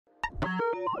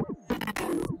Hello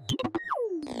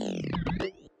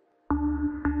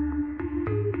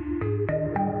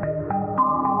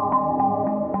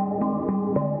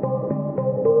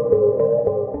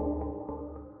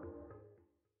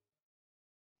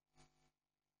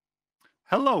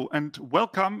and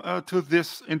welcome to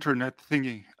this internet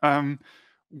thingy.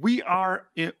 We are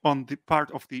on the part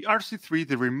of the RC3,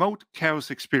 the remote chaos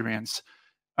experience.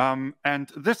 And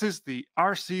this is the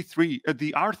RC3,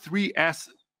 the R3S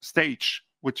stage,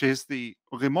 which is the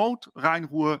remote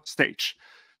Rhein-Ruhr stage.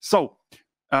 So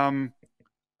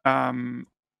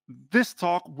this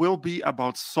talk will be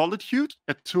about Solitude,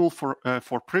 a tool for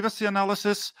privacy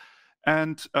analysis.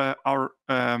 And our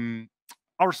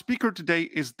speaker today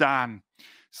is Dan.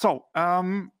 So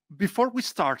before we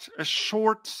start,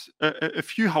 a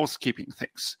few housekeeping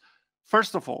things.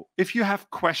 First of all, if you have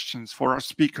questions for our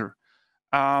speaker,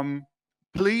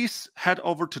 please head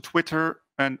over to Twitter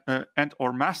and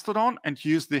or Mastodon and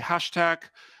use the hashtag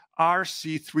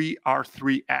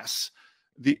RC3R3S.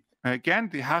 The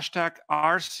hashtag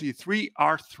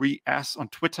RC3R3S on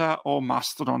Twitter or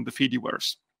Mastodon, the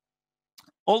Fediverse.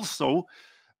 Also,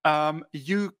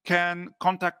 you can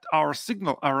contact our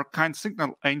kind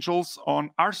signal angels on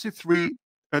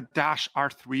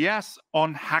RC3-R3S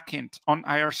on Hackint on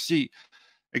IRC.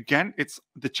 Again,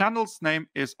 the channel's name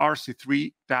is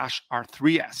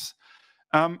RC3-R3S.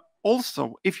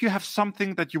 Also, if you have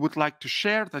something that you would like to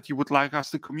share, that you would like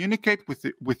us to communicate with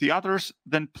the others,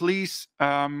 then please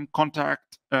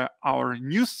contact our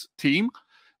news team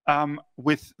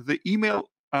with the email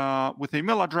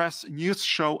address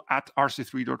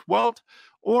newsshow@rc3.world,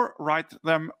 or write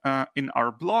them in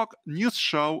our blog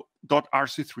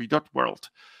newsshow.rc3.world.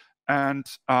 And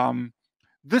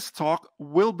this talk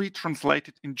will be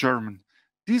translated in German.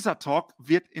 Dieser Talk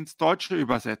wird ins Deutsche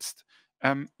übersetzt.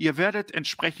 Ihr werdet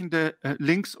entsprechende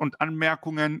Links und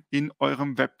Anmerkungen in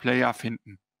eurem Webplayer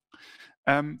finden.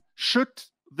 Should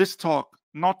this talk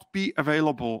not be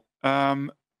available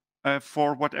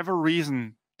for whatever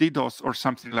reason, DDoS or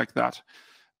something like that,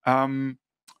 on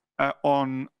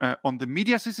the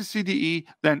media.ccc.de,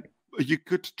 then you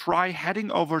could try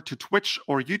heading over to Twitch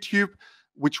or YouTube,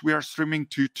 which we are streaming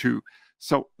to too.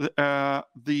 So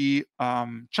the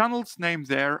channel's name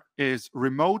there is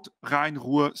Remote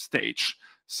Rhein-Ruhr Stage.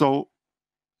 So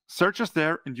search us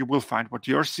there and you will find what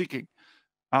you're seeking.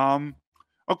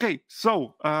 Okay,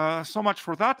 so much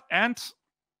for that, and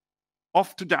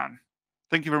off to Dan.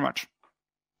 Thank you very much.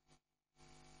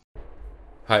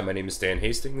 Hi, my name is Dan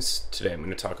Hastings. Today I'm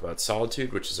going to talk about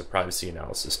Solitude, which is a privacy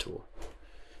analysis tool.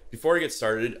 Before I get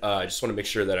started, I just want to make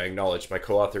sure that I acknowledge my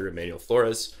co-author, Emmanuel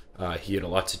Flores. He had a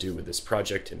lot to do with this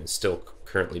project and is still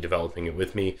currently developing it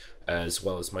with me, as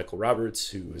well as Michael Roberts,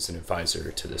 who is an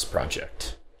advisor to this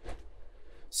project.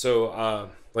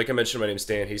 So, like I mentioned, my name is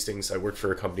Dan Hastings. I work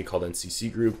for a company called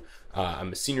NCC Group.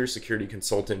 I'm a senior security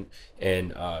consultant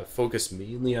and focus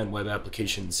mainly on web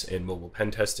applications and mobile pen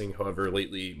testing. However,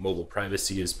 lately, mobile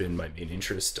privacy has been my main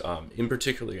interest, in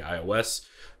particular iOS.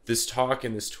 This talk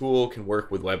and this tool can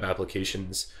work with web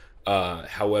applications.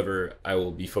 However, I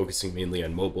will be focusing mainly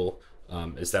on mobile,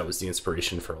 as that was the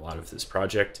inspiration for a lot of this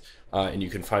project. And you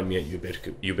can find me at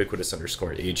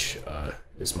ubiquitous_h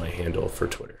is my handle for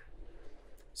Twitter.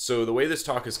 So the way this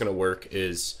talk is going to work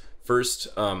is, first,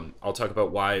 I'll talk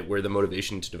about where the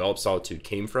motivation to develop Solitude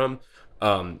came from.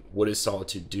 What does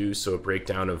Solitude do? So a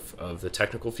breakdown of the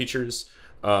technical features,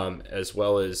 as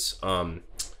well as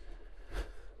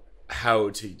how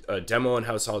to demo on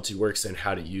how Solitude works and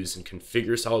how to use and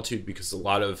configure Solitude, because a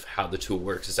lot of how the tool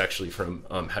works is actually from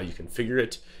how you configure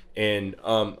it, and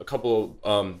a couple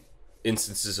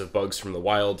instances of bugs from the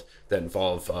wild that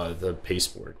involve the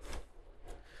pasteboard.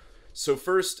 So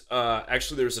first,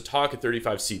 actually there was a talk at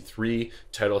 35C3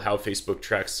 titled How Facebook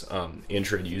Tracks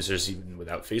Android Users Even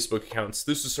Without Facebook Accounts.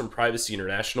 This was from Privacy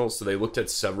International, so they looked at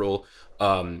several,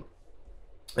 I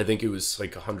think it was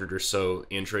like 100 or so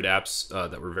Android apps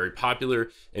that were very popular,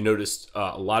 and noticed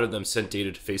a lot of them sent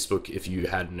data to Facebook if you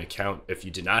had an account, if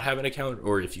you did not have an account,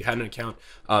 or if you had an account,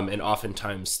 and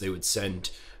oftentimes they would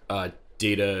send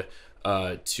data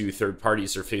to third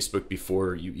parties or Facebook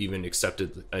before you even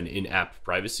accepted an in-app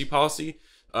privacy policy.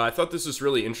 I thought this was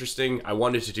really interesting. I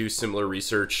wanted to do similar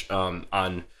research on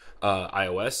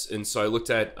iOS, and so I looked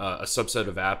at a subset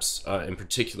of apps, in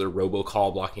particular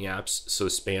robocall blocking apps, so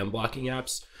spam blocking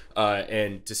apps,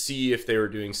 and to see if they were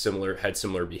doing had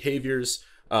similar behaviors.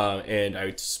 And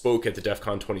I spoke at the DEF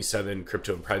CON 27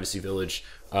 Crypto and Privacy Village.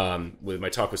 My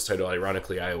talk was titled,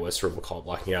 ironically, iOS robocall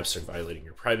blocking apps are violating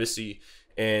your privacy.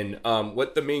 And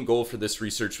what the main goal for this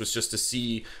research was just to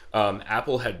see,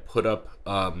 Apple had put up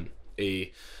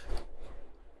a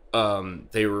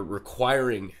they were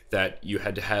requiring that you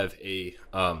had to have a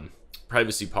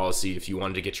privacy policy if you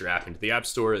wanted to get your app into the App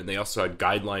Store, and they also had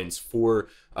guidelines for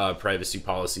privacy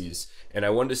policies. And I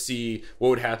wanted to see what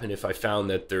would happen if I found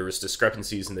that there was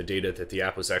discrepancies in the data that the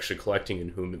app was actually collecting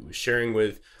and whom it was sharing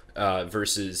with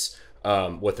versus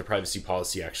what the privacy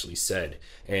policy actually said.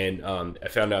 And I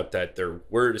found out that there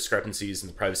were discrepancies in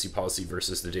the privacy policy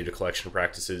versus the data collection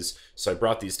practices. So I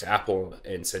brought these to Apple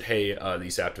and said, hey,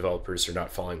 these app developers are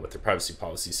not following what their privacy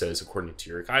policy says according to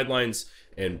your guidelines,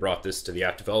 and brought this to the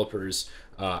app developers.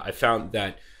 I found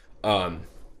that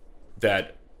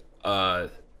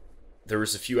there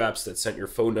was a few apps that sent your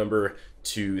phone number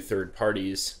to third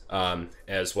parties,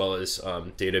 as well as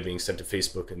data being sent to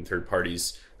Facebook and third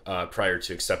parties prior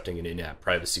to accepting an in-app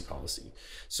privacy policy.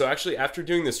 So actually, after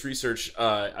doing this research,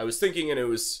 I was thinking, and it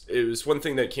was one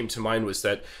thing that came to mind was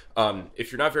that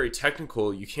if you're not very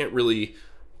technical, you can't really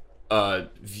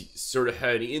sort of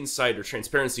have any insight or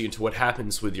transparency into what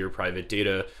happens with your private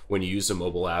data when you use a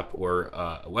mobile app or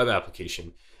a web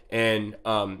application. And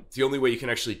the only way you can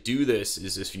actually do this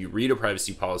is if you read a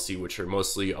privacy policy, which are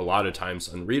mostly a lot of times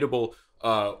unreadable,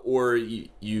 or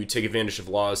you take advantage of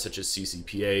laws such as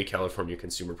CCPA, California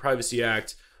Consumer Privacy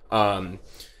Act.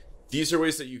 These are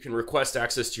ways that you can request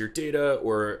access to your data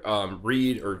or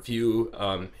read or view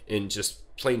in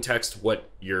just plain text what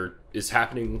is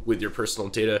happening with your personal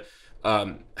data.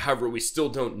 However, we still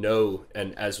don't know,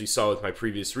 and as we saw with my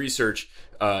previous research,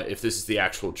 if this is the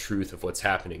actual truth of what's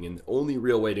happening. And the only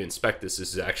real way to inspect this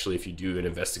is actually if you do an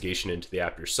investigation into the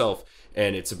app yourself,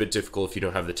 and it's a bit difficult if you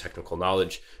don't have the technical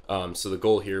knowledge. So the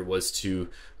goal here was to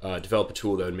develop a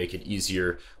tool that would make it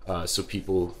easier so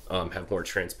people have more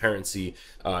transparency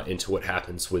into what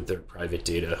happens with their private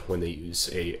data when they use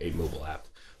a mobile app.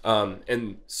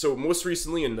 And so most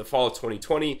recently in the fall of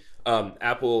 2020,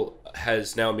 Apple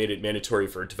has now made it mandatory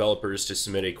for developers to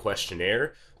submit a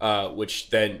questionnaire, which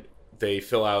then they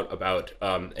fill out about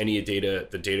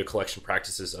the data collection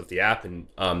practices of the app, and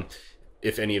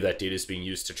if any of that data is being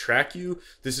used to track you.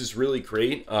 This is really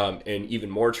great, and even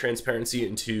more transparency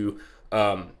into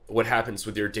what happens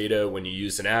with your data when you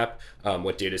use an app,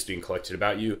 what data is being collected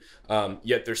about you.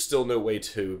 Yet there's still no way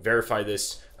to verify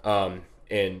this.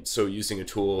 And so using a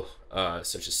tool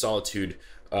such as Solitude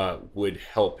would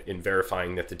help in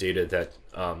verifying that the data that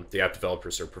the app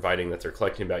developers are providing that they're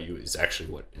collecting about you is actually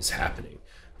what is happening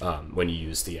when you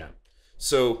use the app.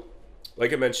 So,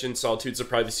 like I mentioned, Solitude's a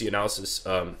privacy analysis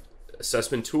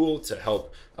assessment tool to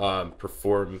help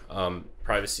perform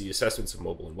privacy assessments of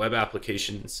mobile and web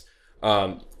applications.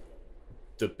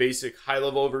 The basic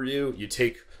high-level overview, you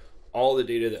take all the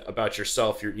data about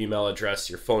yourself, your email address,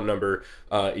 your phone number,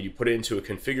 you put it into a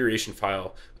configuration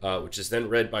file, which is then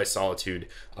read by Solitude.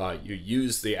 You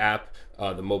use the app,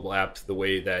 the mobile app, the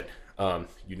way that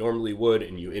you normally would,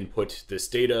 and you input this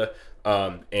data,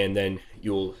 and then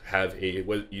you'll have a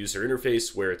user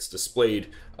interface where it's displayed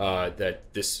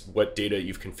what data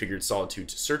you've configured Solitude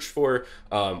to search for,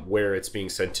 where it's being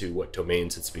sent to, what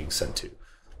domains it's being sent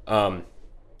to.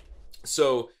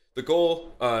 So the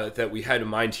goal that we had in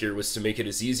mind here was to make it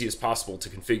as easy as possible to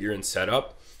configure and set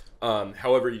up.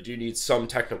 However, you do need some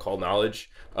technical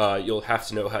knowledge. You'll have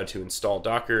to know how to install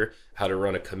Docker, how to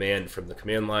run a command from the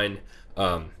command line,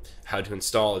 how to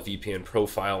install a VPN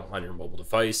profile on your mobile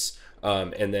device,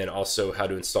 and then also how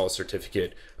to install a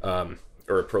certificate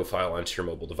or a profile onto your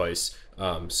mobile device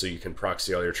so you can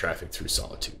proxy all your traffic through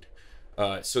Solitude.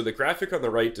 So the graphic on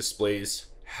the right displays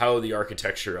how the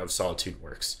architecture of Solitude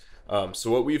works.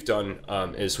 So what we've done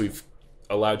is we've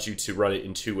allowed you to run it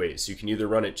in two ways. You can either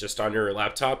run it just on your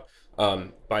laptop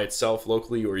by itself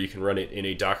locally, or you can run it in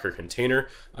a Docker container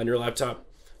on your laptop.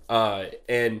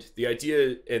 And the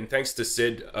idea, and thanks to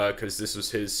Sid, because this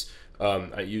was his,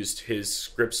 I used his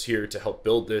scripts here to help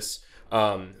build this,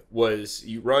 was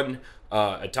you run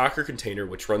a Docker container,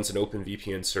 which runs an open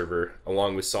VPN server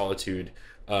along with Solitude,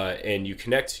 and you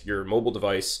connect your mobile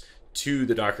device to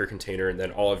the Docker container, and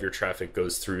then all of your traffic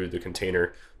goes through the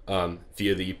container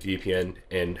via the VPN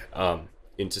and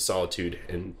into Solitude,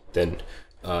 and then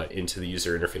into the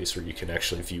user interface where you can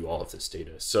actually view all of this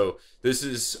data. So this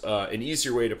is an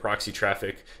easier way to proxy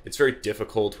traffic. It's very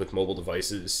difficult with mobile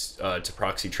devices to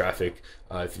proxy traffic.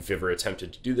 If you've ever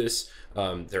attempted to do this,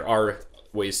 there are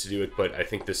ways to do it, but I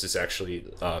think this is actually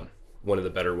one of the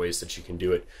better ways that you can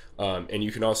do it. And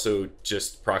you can also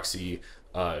just proxy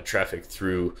traffic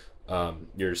through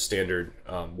your standard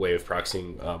way of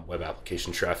proxying web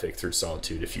application traffic through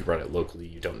Solitude. If you run it locally,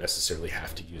 you don't necessarily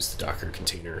have to use the Docker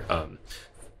container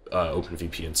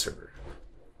OpenVPN server.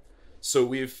 So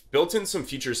we've built in some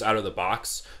features out of the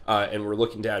box, and we're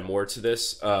looking to add more to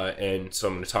this, and so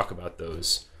I'm going to talk about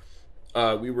those.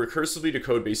 we recursively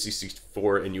decode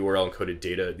base64 and URL encoded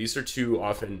data. These are two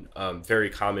often very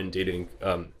common data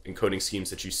encoding schemes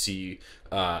that you see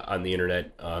on the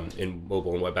internet in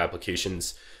mobile and web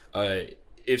applications.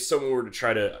 If someone were to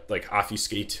try to like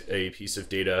obfuscate a piece of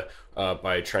data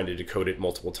by trying to decode it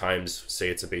multiple times, say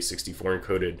it's a base64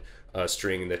 encoded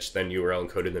string that's then URL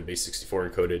encoded, then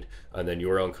base64 encoded, and then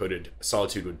URL encoded,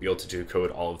 Solitude would be able to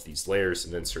decode all of these layers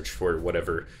and then search for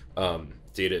whatever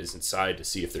data is inside to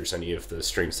see if there's any of the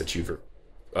strings that you've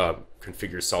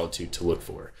configured Solitude to look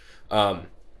for.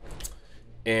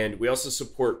 And we also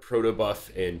support protobuf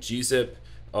and gzip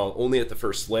only at the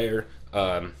first layer.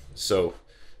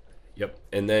 Yep.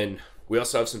 And then we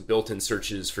also have some built-in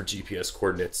searches for GPS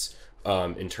coordinates,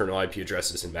 internal IP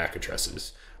addresses, and MAC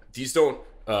addresses. These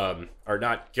are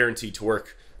not guaranteed to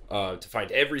work to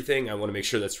find everything. I want to make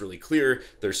sure that's really clear.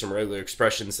 There's some regular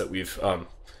expressions that we've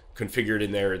configured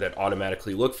in there that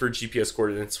automatically look for GPS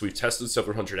coordinates. We've tested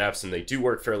several hundred apps and they do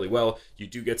work fairly well. You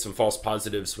do get some false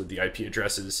positives with the IP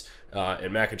addresses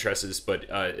and MAC addresses, but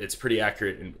it's pretty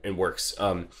accurate and works.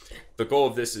 The goal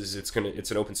of this is it's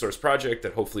an open source project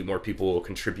that hopefully more people will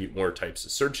contribute more types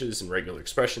of searches and regular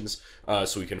expressions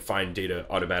so we can find data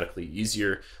automatically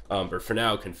easier. But for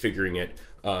now, configuring it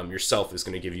yourself is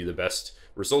going to give you the best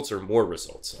results or more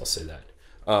results. I'll say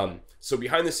that. So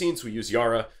behind the scenes, we use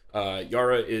Yara.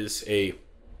 Yara is a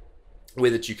way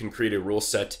that you can create a rule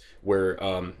set where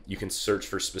you can search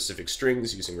for specific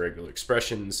strings using regular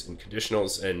expressions and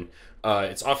conditionals, and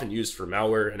it's often used for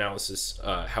malware analysis.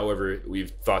 However,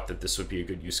 we've thought that this would be a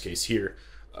good use case here.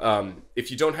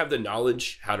 If you don't have the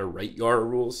knowledge how to write Yara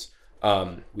rules,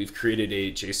 we've created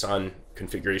a JSON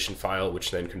configuration file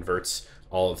which then converts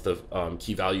all of the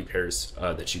key value pairs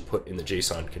that you put in the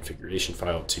JSON configuration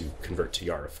file to convert to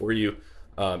Yara for you.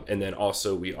 And then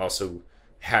we also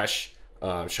hash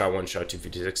SHA-1,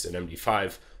 SHA-256, and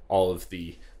MD5, all of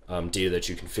the data that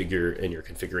you configure in your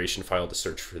configuration file to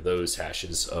search for those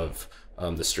hashes of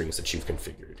the strings that you've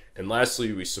configured. And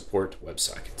lastly, we support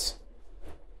WebSockets.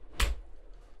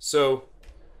 So,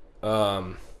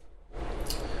 going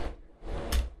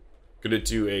to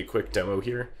do a quick demo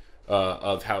here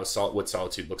of what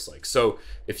Solitude looks like. So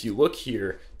if you look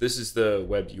here, this is the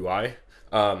web UI.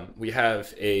 We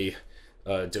have a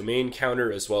domain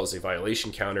counter as well as a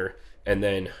violation counter. And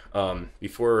then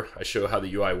before I show how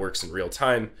the UI works in real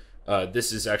time,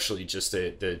 this is actually just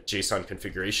the JSON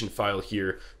configuration file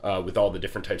here with all the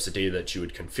different types of data that you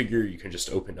would configure. You can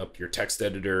just open up your text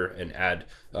editor and add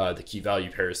the key value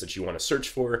pairs that you want to search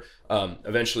for.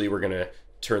 Eventually, we're going to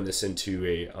turn this into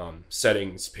a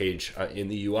settings page in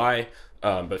the UI.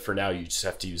 But for now, you just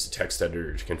have to use the text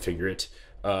editor to configure it.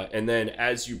 And then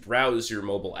as you browse your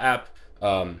mobile app,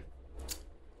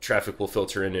 traffic will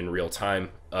filter in real time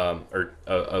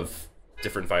of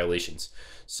different violations.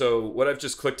 So what I've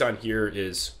just clicked on here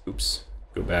is, oops,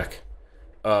 go back.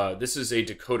 This is a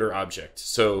decoder object.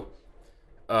 So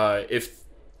if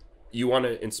you want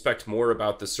to inspect more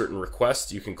about the certain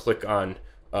request, you can click on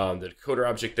the decoder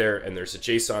object there, and there's a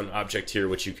JSON object here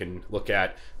which you can look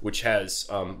at, which has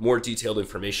more detailed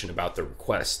information about the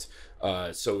request.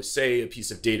 So say a piece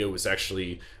of data was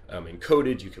actually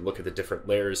encoded, you can look at the different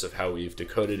layers of how we've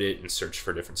decoded it and search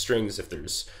for different strings. If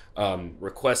there's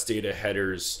request data,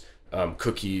 headers,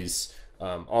 cookies,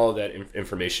 all of that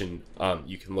information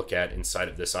you can look at inside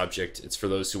of this object. It's for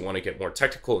those who want to get more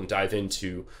technical and dive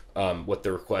into what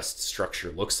the request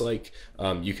structure looks like.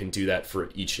 You can do that for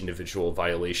each individual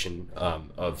violation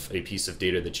of a piece of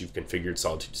data that you've configured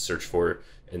Solitude to search for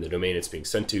in the domain it's being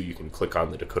sent to. You can click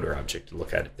on the decoder object and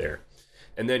look at it there.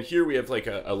 And then here we have like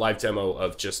a live demo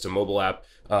of just a mobile app.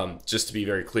 Just to be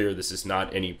very clear, this is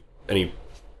not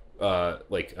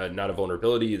not a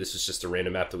vulnerability. This is just a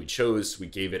random app that we chose. We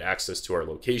gave it access to our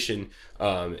location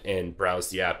and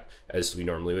browsed the app as we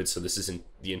normally would. So this isn't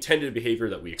the intended behavior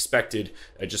that we expected.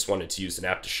 I just wanted to use an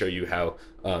app to show you how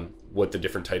what the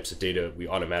different types of data we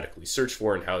automatically search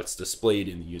for and how it's displayed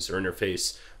in the user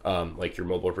interface, like your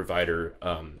mobile provider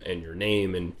and your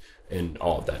name and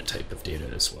all of that type of data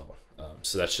as well.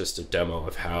 So that's just a demo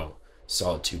of how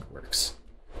Solitude works.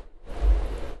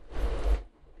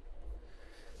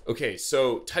 Okay,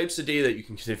 so types of data that you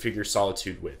can configure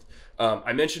Solitude with.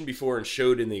 I mentioned before and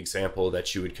showed in the example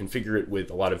that you would configure it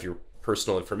with a lot of your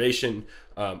personal information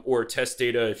or test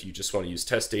data if you just want to use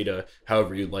test data,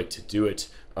 however you'd like to do it.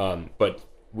 But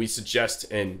we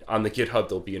suggest, and on the GitHub,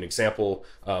 there'll be an example,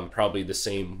 probably the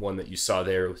same one that you saw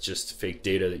there with just fake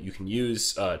data that you can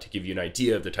use to give you an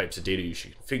idea of the types of data you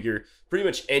should configure. Pretty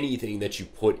much anything that you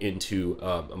put into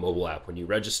a mobile app when you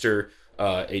register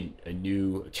a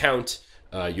new account,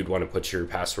 you'd want to put your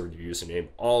password, your username,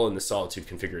 all in the Solitude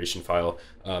configuration file.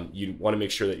 You want to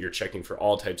make sure that you're checking for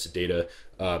all types of data.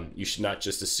 You should not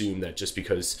just assume that just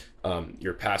because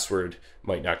your password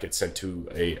might not get sent to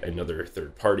another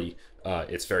third party,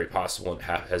 it's very possible and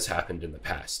has happened in the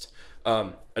past.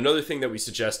 Another thing that we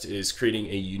suggest is creating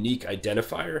a unique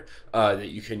identifier that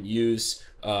you can use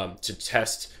to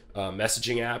test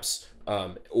messaging apps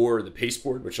or the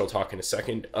pasteboard, which I'll talk in a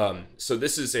second. So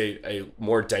this is a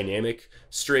more dynamic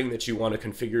string that you want to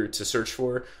configure to search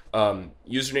for.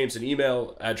 Usernames and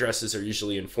email addresses are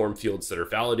usually in form fields that are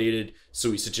validated.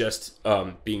 So we suggest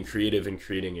being creative and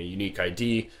creating a unique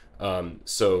ID.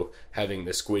 So having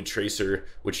this GUID tracer,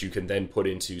 which you can then put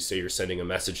into, say you're sending a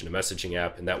message in a messaging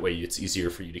app, and that way it's easier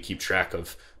for you to keep track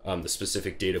of the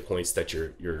specific data points that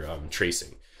you're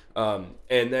tracing. And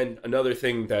then another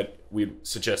thing that we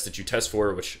suggest that you test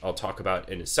for, which I'll talk about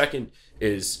in a second,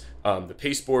 is the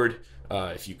pasteboard.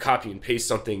 If you copy and paste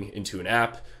something into an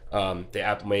app, the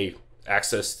app may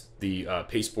access the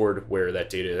pasteboard where that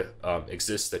data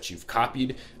exists that you've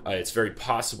copied. It's very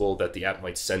possible that the app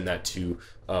might send that to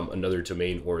another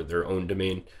domain or their own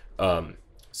domain.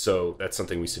 So that's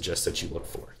something we suggest that you look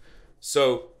for.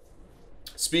 So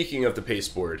speaking of the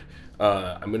pasteboard,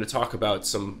 I'm going to talk about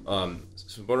some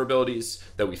vulnerabilities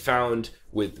that we found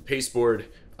with the pasteboard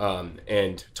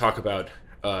and talk about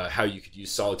how you could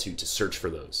use Solitude to search for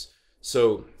those.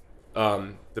 So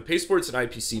the pasteboard's an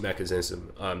IPC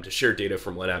mechanism to share data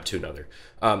from one app to another.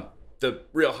 The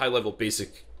real high-level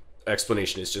basic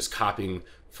explanation is just copying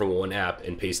from one app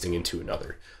and pasting into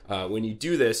another. When you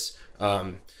do this,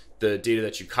 the data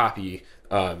that you copy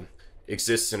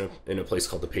exists in a place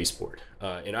called the pasteboard.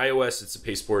 In iOS, it's a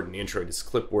pasteboard, and Android, it's a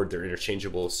clipboard. They're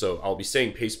interchangeable. So I'll be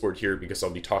saying pasteboard here because I'll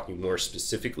be talking more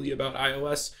specifically about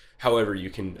iOS. However, you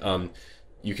can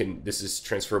this is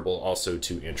transferable also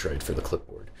to Android for the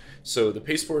clipboard. So the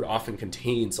pasteboard often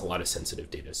contains a lot of sensitive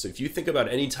data. So if you think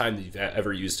about any time that you've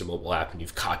ever used a mobile app and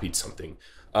you've copied something,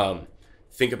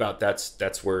 think about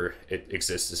that's where it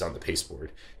exists, is on the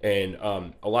pasteboard. And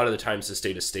a lot of the times this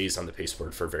data stays on the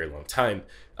pasteboard for a very long time.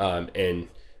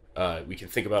 We can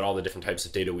think about all the different types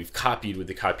of data we've copied with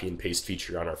the copy and paste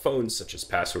feature on our phones, such as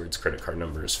passwords, credit card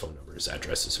numbers, phone numbers,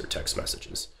 addresses, or text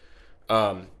messages.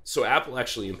 So Apple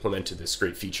actually implemented this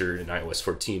great feature in iOS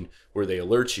 14 where they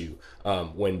alert you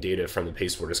when data from the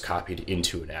pasteboard is copied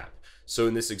into an app. So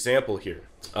in this example here,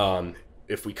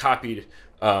 if we copied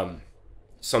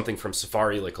something from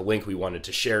Safari, like a link we wanted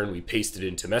to share, and we pasted it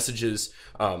into messages,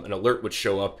 an alert would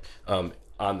show up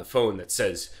on the phone that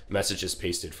says messages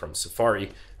pasted from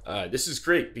Safari. This is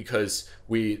great because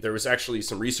there was actually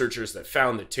some researchers that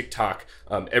found that TikTok,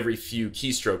 every few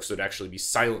keystrokes would actually be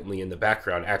silently in the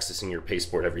background accessing your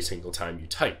pasteboard every single time you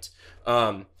typed.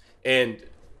 And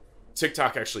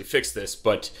TikTok actually fixed this,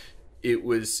 but it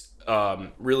was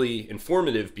really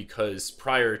informative because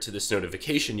prior to this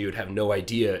notification, you would have no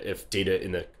idea if data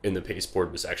in the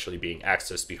pasteboard was actually being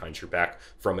accessed behind your back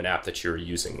from an app that you were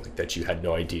using, like that you had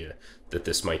no idea that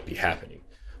this might be happening.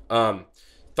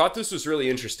 Thought this was really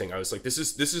interesting. I was like, this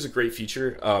is a great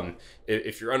feature.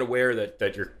 If you're unaware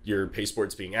that your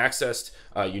pasteboard's being accessed,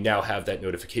 you now have that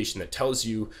notification that tells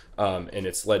you, and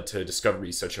it's led to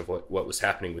discoveries such as what was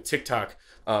happening with TikTok.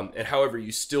 And however,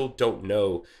 you still don't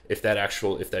know if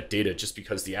that data, just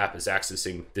because the app is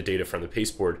accessing the data from the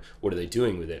pasteboard, what are they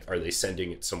doing with it? Are they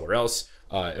sending it somewhere else?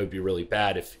 It would be really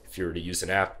bad if you were to use an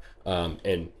app,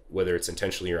 and whether it's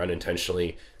intentionally or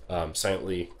unintentionally,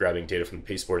 silently grabbing data from the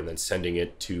pasteboard and then sending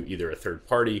it to either a third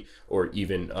party or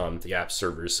even the app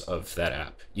servers of that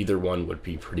app. Either one would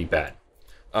be pretty bad.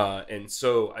 And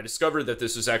so I discovered that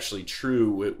this is actually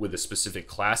true with a specific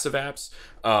class of apps.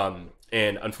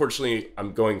 And unfortunately,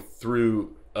 I'm going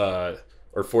through,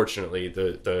 or fortunately,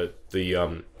 the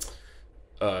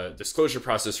disclosure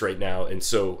process right now. And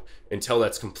so until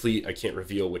that's complete, I can't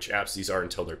reveal which apps these are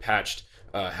until they're patched.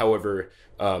 However,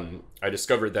 I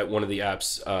discovered that one of the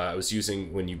apps I was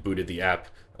using when you booted the app,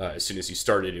 as soon as you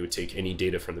started, it would take any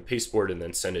data from the pasteboard and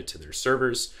then send it to their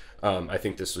servers. I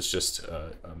think this was just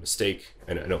a mistake,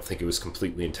 and I don't think it was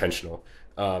completely intentional.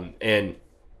 And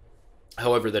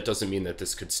however, that doesn't mean that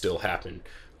this could still happen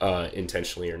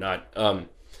intentionally or not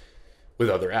with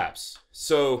other apps.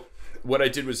 So what I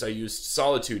did was I used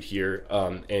Solitude here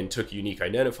and took a unique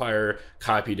identifier,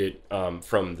 copied it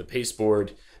from the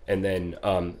pasteboard, and then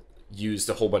used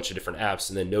a whole bunch of different apps,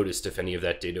 and then noticed if any of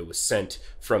that data was sent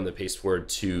from the pasteboard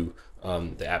to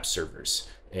the app servers.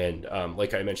 And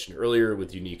like I mentioned earlier,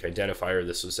 with unique identifier,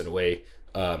 this was in a way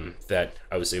that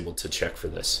I was able to check for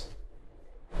this.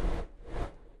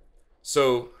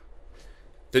 So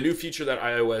The new feature that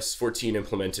iOS 14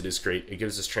 implemented is great. It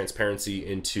gives us transparency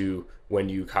into when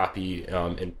you copy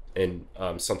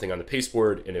something on the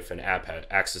pasteboard, and if an app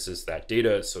accesses that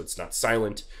data, so it's not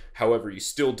silent. However, you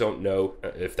still don't know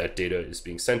if that data is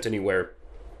being sent anywhere,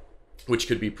 which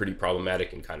could be pretty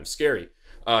problematic and kind of scary.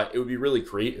 It would be really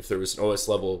great if there was an OS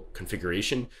level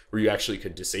configuration where you actually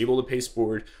could disable the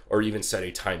pasteboard or even set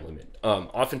a time limit.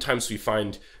 Oftentimes we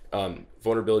find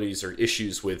vulnerabilities or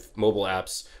issues with mobile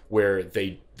apps where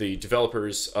the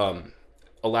developers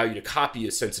allow you to copy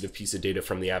a sensitive piece of data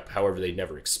from the app, however they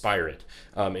never expire it.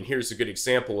 And here's a good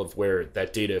example of where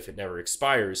that data, if it never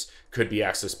expires, could be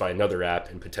accessed by another app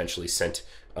and potentially sent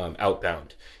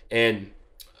outbound. And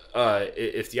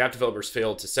if the app developers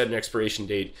failed to set an expiration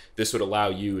date, this would allow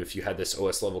you, if you had this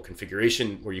OS level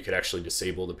configuration, where you could actually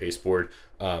disable the pasteboard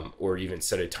or even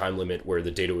set a time limit where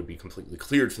the data would be completely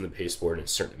cleared from the pasteboard in a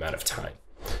certain amount of time.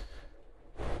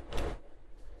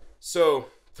 So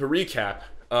to recap,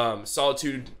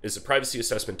 Solitude is a privacy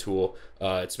assessment tool.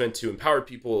 It's meant to empower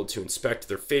people to inspect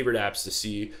their favorite apps to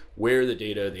see where the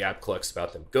data the app collects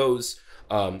about them goes,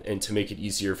 and to make it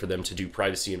easier for them to do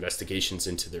privacy investigations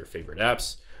into their favorite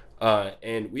apps.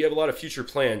 And we have a lot of future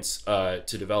plans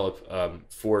to develop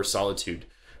for Solitude.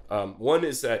 One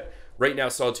is that right now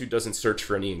Solitude doesn't search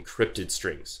for any encrypted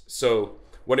strings. So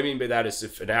what I mean by that is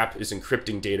if an app is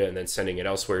encrypting data and then sending it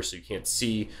elsewhere so you can't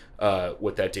see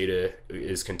what that data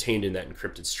is contained in that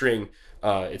encrypted string,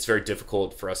 it's very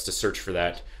difficult for us to search for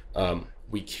that.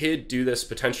 We could do this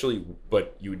potentially,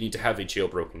 but you would need to have a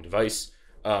jailbroken device.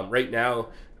 Right now,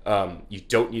 you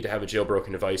don't need to have a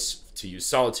jailbroken device to use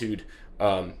Solitude.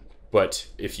 But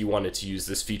if you wanted to use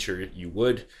this feature, you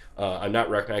would. I'm not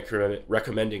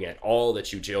recommending at all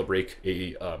that you jailbreak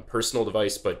a personal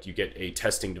device, but you get a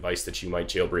testing device that you might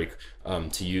jailbreak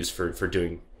to use for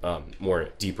doing more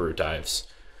deeper dives.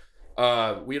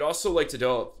 We'd also like to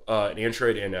develop an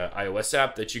Android and an iOS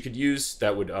app that you could use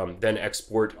that would then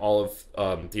export all of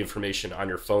the information on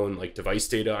your phone, like device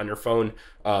data on your phone,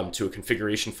 to a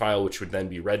configuration file, which would then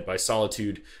be read by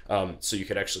Solitude. So you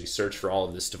could actually search for all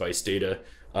of this device data.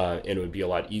 And it would be a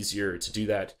lot easier to do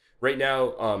that. Right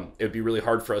now, it would be really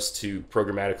hard for us to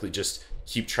programmatically just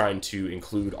keep trying to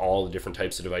include all the different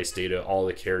types of device data, all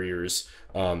the carriers,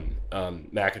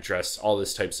 MAC address, all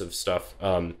this types of stuff.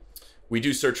 We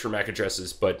do search for MAC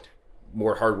addresses, but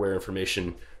more hardware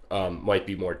information might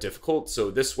be more difficult.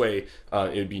 So this way,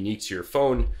 it would be unique to your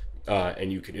phone,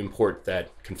 and you could import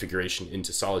that configuration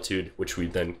into Solitude, which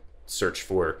we'd then search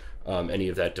for any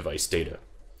of that device data.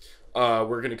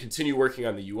 We're going to continue working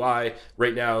on the UI.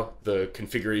 Right now, the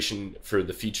configuration for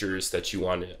the features that you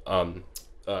want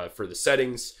for the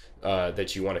settings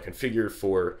that you want to configure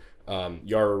for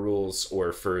Yara rules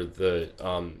or for the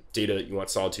data that you want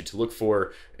Solitude to look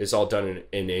for is all done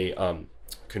in a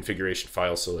configuration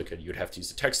file. So like you'd have to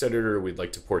use a text editor. We'd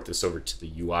like to port this over to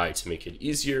the UI to make it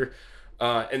easier.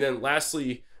 And then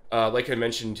lastly, like I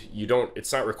mentioned,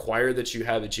 it's not required that you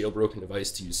have a jailbroken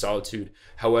device to use Solitude.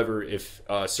 However, if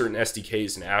certain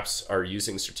SDKs and apps are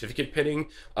using certificate pinning,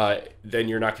 then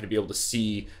you're not going to be able to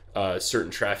see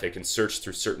certain traffic and search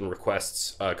through certain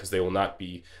requests because they will not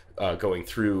be going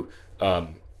through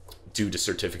due to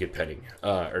certificate pinning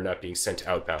or not being sent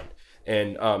outbound.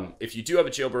 And if you do have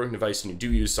a jailbroken device and you do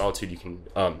use Solitude, you can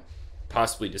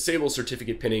possibly disable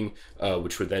certificate pinning,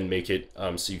 which would then make it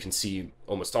so you can see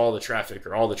almost all the traffic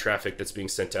or all the traffic that's being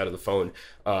sent out of the phone.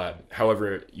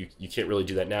 However, you can't really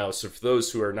do that now. So for those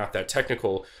who are not that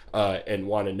technical and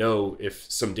want to know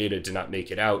if some data did not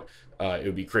make it out, it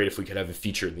would be great if we could have a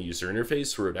feature in the user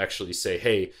interface where it would actually say,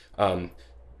 hey,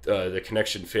 the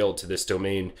connection failed to this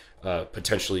domain,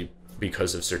 potentially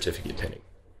because of certificate pinning.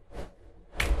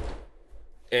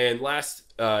 And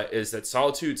last is that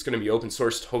Solitude is going to be open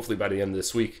sourced hopefully by the end of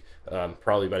this week,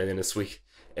 probably by the end of this week.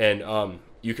 And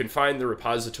you can find the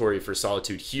repository for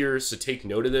Solitude here, so take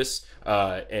note of this.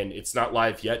 And it's not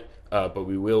live yet, but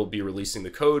we will be releasing the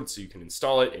code so you can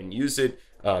install it and use it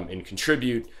and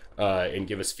contribute and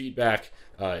give us feedback.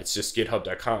 It's just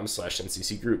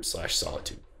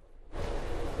github.com/nccgroup/solitude.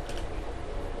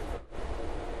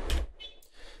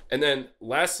 And then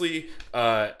lastly,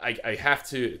 I have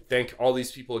to thank all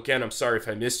these people again. I'm sorry if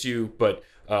I missed you, but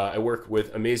I work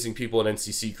with amazing people at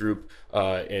NCC Group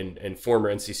and former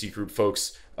NCC Group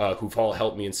folks who've all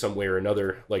helped me in some way or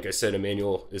another. Like I said,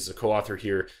 Emmanuel is a co-author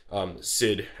here.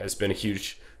 Sid has been a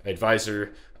huge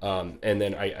advisor. And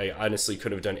then I honestly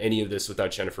couldn't have done any of this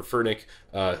without Jennifer Furnick,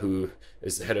 who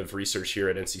is the head of research here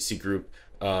at NCC Group.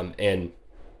 And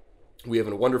we have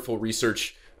a wonderful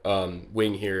research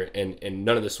wing here, and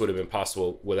none of this would have been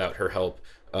possible without her help.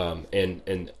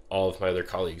 and all of my other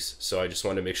colleagues. So I just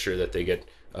want to make sure that they get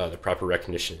the proper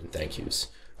recognition and thank yous.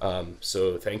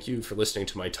 So thank you for listening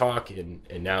to my talk, and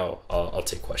now I'll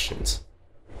take questions.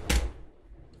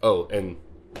 Oh, and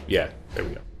yeah, there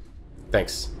we go.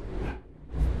 Thanks.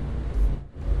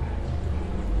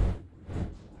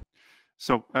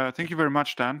 So thank you very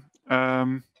much, Dan.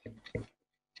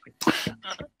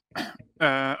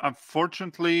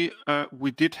 Unfortunately,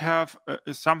 we did have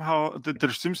somehow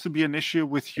there seems to be an issue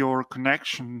with your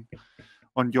connection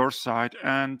on your side,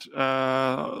 and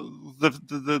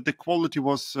the quality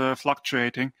was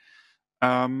fluctuating.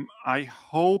 I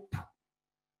hope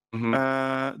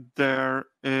there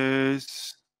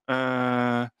is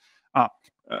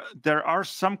there are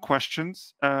some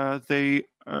questions. The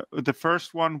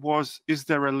first one was, is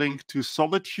there a link to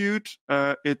Solitude?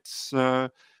 It's I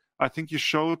think you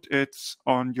showed it's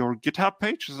on your GitHub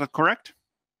page. Is that correct?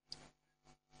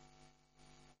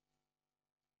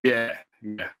 Yeah.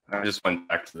 I just went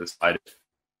back to the slide if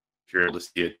you're able to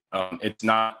see it. It's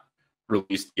not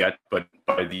released yet, but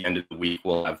by the end of the week,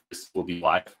 we'll be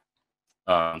live.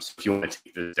 So if you want to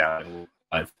take this down, it will be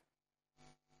live.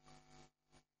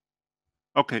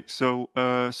 Okay, so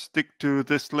stick to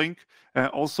this link.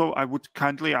 Also, I would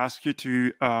kindly ask you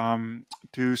to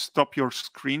stop your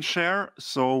screen share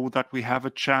so that we have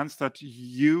a chance that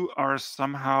you are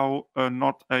somehow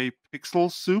not a pixel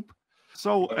soup.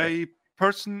 So a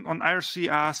person on IRC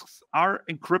asks, are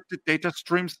encrypted data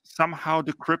streams somehow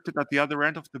decrypted at the other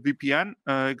end of the VPN?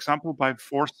 Example, by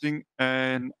forcing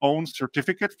an own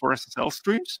certificate for SSL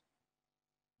streams?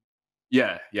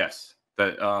 Yes.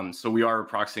 So we are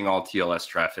proxying all TLS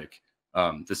traffic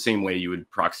the same way you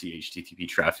would proxy HTTP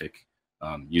traffic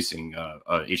using a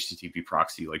HTTP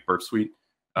proxy like Burp Suite.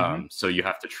 So you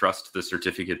have to trust the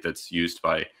certificate that's used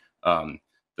by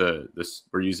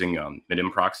we're using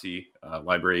minim proxy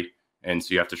library, and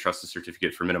so you have to trust the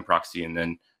certificate for minim proxy, and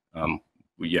then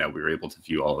we were able to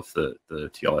view all of the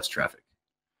TLS traffic.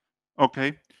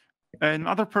 Okay.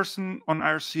 Another person on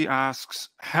IRC asks,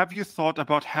 have you thought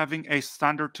about having a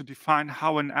standard to define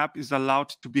how an app is allowed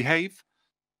to behave?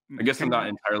 I guess I'm not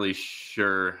entirely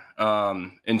sure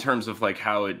in terms of like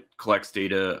how it collects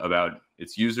data about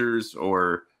its users,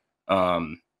 or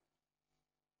some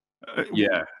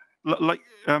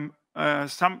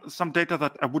data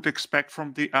that I would expect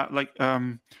from the I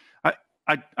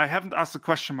haven't asked the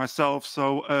question myself,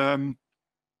 so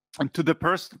and to the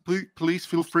person, please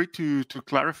feel free to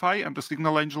clarify, and the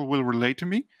Signal Angel will relay to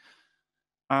me.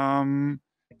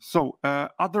 So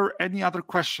are there any other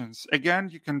questions? Again,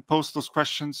 you can post those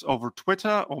questions over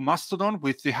Twitter or Mastodon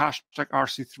with the hashtag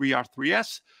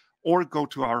RC3R3S, or go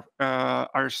to our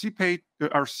RC page,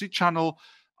 RC channel,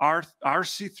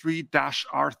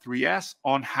 RC3-R3S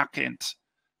on Hackint.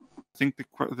 I think the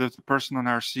person on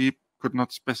RC could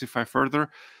not specify further.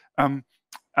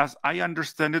 As I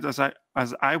understand it, as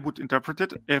I would interpret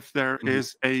it, if there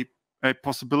is a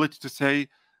possibility to say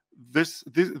this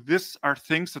are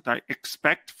things that I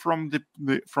expect from the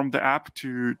app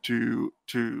to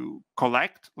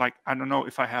collect. Like, I don't know,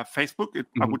 if I have Facebook,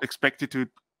 I would expect it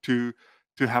to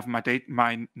have my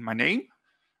name,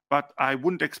 but I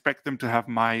wouldn't expect them to have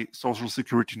my social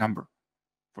security number,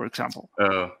 for example.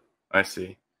 Oh, I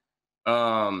see.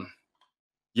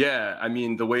 Yeah, I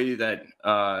mean, the way that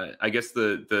I guess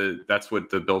that's what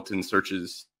the built-in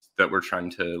searches that we're trying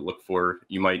to look for.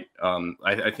 You might,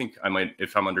 I think I might,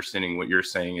 if I'm understanding what you're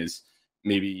saying, is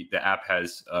maybe the app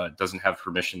doesn't have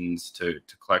permissions to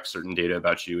collect certain data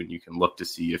about you, and you can look to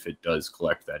see if it does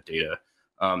collect that data.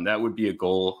 That would be a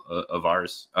goal of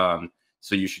ours.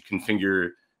 So you should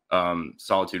configure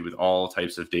Solitude with all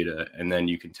types of data, and then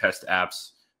you can test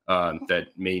apps that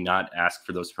may not ask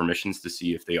for those permissions to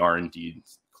see if they are indeed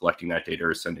collecting that data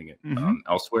or sending it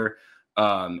elsewhere,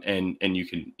 and you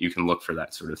can look for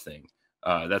that sort of thing.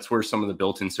 That's where some of the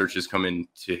built-in searches come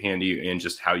into handy, and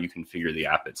just how you configure the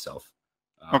app itself.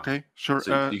 Okay, sure.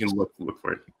 So you can look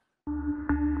for it.